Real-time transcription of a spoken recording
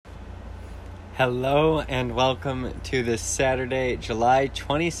Hello and welcome to this Saturday, July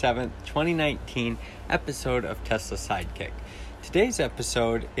 27th, 2019 episode of Tesla Sidekick. Today's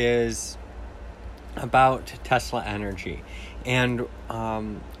episode is about Tesla Energy and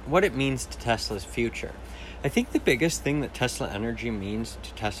what it means to Tesla's future. I think the biggest thing that Tesla Energy means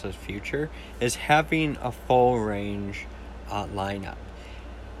to Tesla's future is having a full range lineup.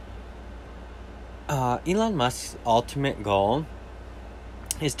 Elon Musk's ultimate goal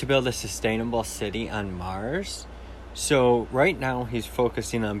is to build a sustainable city on Mars. So right now he's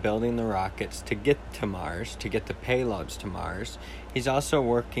focusing on building the rockets to get to Mars, to get the payloads to Mars. He's also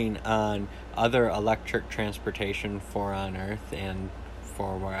working on other electric transportation for on Earth and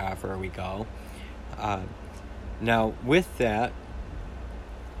for wherever we go. Now with that,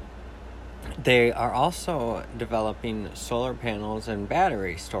 they are also developing solar panels and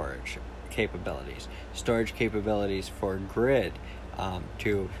battery storage capabilities for grid.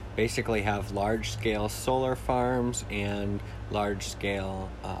 To basically have large-scale solar farms and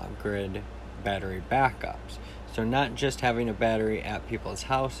large-scale grid battery backups. So not just having a battery at people's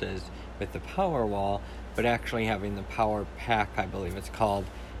houses with the power wall, but actually having the power pack, I believe it's called,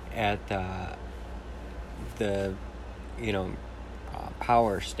 at the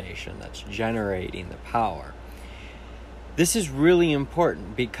power station that's generating the power. This is really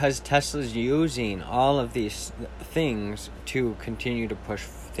important because Tesla's using all of these things to continue to push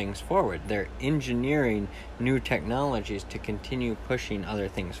things forward. They're engineering new technologies to continue pushing other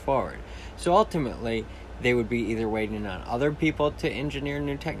things forward. So ultimately, they would be either waiting on other people to engineer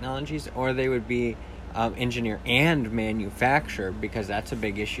new technologies, or they would be engineer and manufacture, because that's a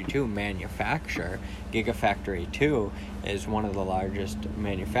big issue too, manufacture. Gigafactory 2 is one of the largest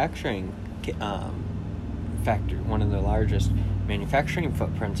manufacturing one of the largest manufacturing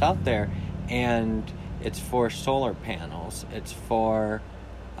footprints out there, and it's for solar panels, it's for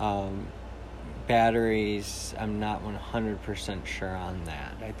batteries. I'm not 100% sure on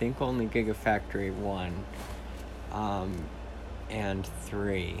that. I think only Gigafactory 1 and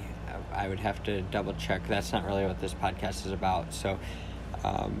 3. I would have to double check. That's not really what this podcast is about, so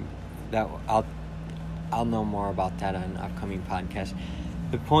that I'll know more about that on an upcoming podcast.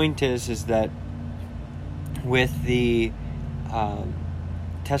 The point is that with the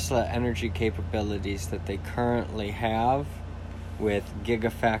Tesla Energy capabilities that they currently have with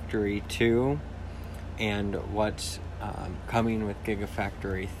Gigafactory 2 and what's coming with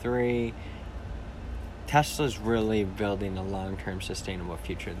Gigafactory 3, Tesla's really building a long-term sustainable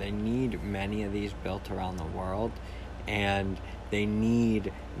future. They need many of these built around the world, and they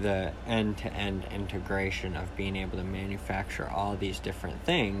need the end-to-end integration of being able to manufacture all these different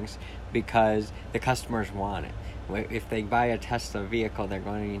things because the customers want it. If they buy a Tesla vehicle, they're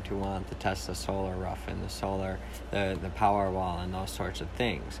going to want the Tesla solar roof and the power wall and those sorts of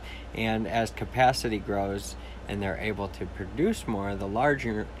things. And as capacity grows and they're able to produce more, the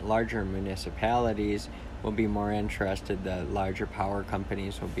larger municipalities will be more interested, the larger power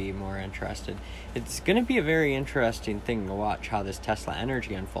companies will be more interested. It's going to be a very interesting thing to watch how this Tesla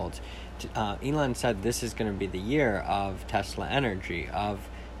Energy unfolds. Elon said this is going to be the year of Tesla Energy, of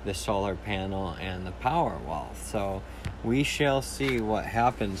the solar panel and the power wall. So we shall see what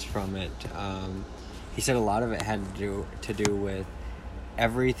happens from it. He said a lot of it had to do with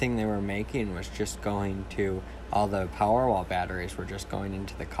everything they were making was just going to, all the Powerwall batteries were just going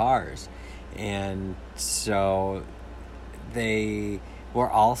into the cars. And so they were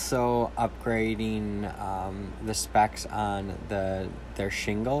also upgrading the specs on their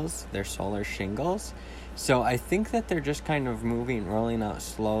shingles, their solar shingles. So I think that they're just kind of rolling out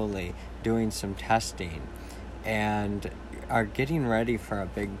slowly, doing some testing, and are getting ready for a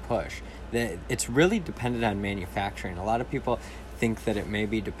big push. It's really dependent on manufacturing. A lot of people think that it may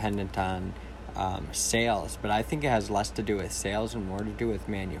be dependent on sales, but I think it has less to do with sales and more to do with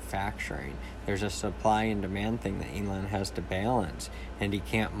manufacturing. There's a supply and demand thing that Elon has to balance, and he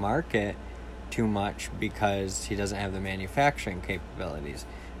can't market too much because he doesn't have the manufacturing capabilities.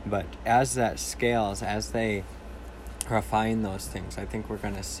 But as that scales, as they refine those things, I think we're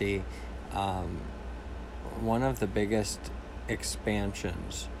going to see one of the biggest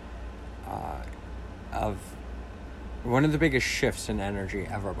expansions one of the biggest shifts in energy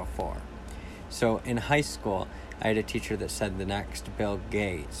ever before. So in high school, I had a teacher that said the next Bill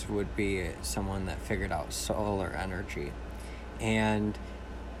Gates would be someone that figured out solar energy. And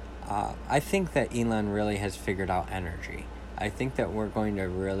I think that Elon really has figured out energy. I think that we're going to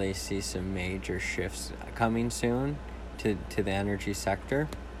really see some major shifts coming soon to the energy sector,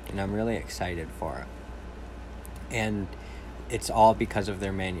 and I'm really excited for it. And it's all because of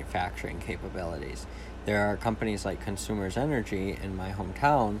their manufacturing capabilities. There are companies like Consumers Energy in my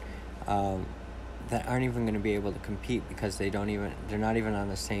hometown that aren't even going to be able to compete because they're not even on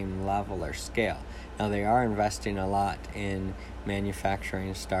the same level or scale. Now, they are investing a lot in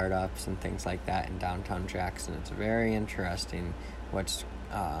manufacturing startups and things like that in downtown Jackson. It's very interesting what's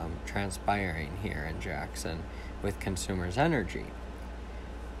transpiring here in Jackson with Consumers Energy.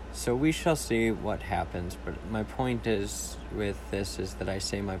 So we shall see what happens, but my point is with this is that I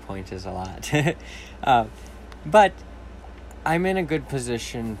say my point is a lot. But I'm in a good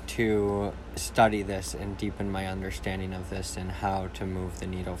position to study this and deepen my understanding of this and how to move the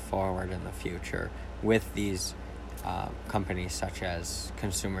needle forward in the future with these companies such as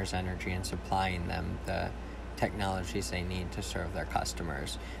Consumers Energy and supplying them the technologies they need to serve their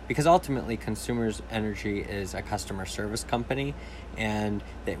customers. Because ultimately, Consumers Energy is a customer service company, and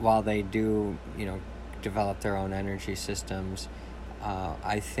while they do, develop their own energy systems,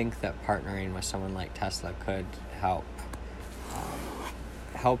 I think that partnering with someone like Tesla could help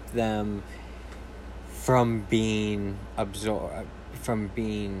them from being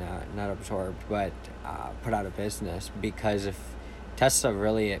not absorbed, but put out of business. Because if Tesla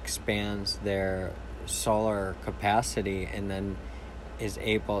really expands their solar capacity and then is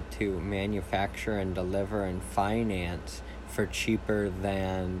able to manufacture and deliver and finance for cheaper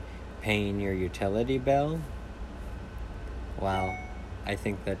than paying your utility bill, well, I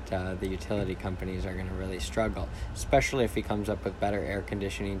think that the utility companies are going to really struggle, especially if he comes up with better air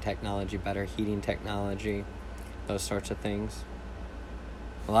conditioning technology, better heating technology, those sorts of things.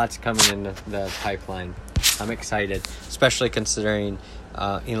 A lot's coming in the pipeline. I'm excited, especially considering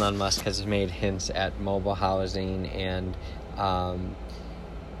Elon Musk has made hints at mobile housing and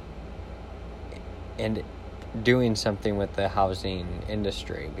doing something with the housing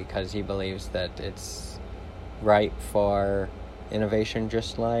industry, because he believes that it's ripe for innovation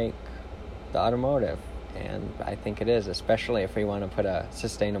just like the automotive. And I think it is, especially if we want to put a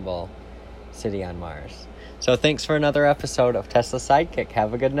sustainable city on Mars. So thanks for another episode of Tesla Sidekick.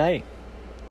 Have a good night.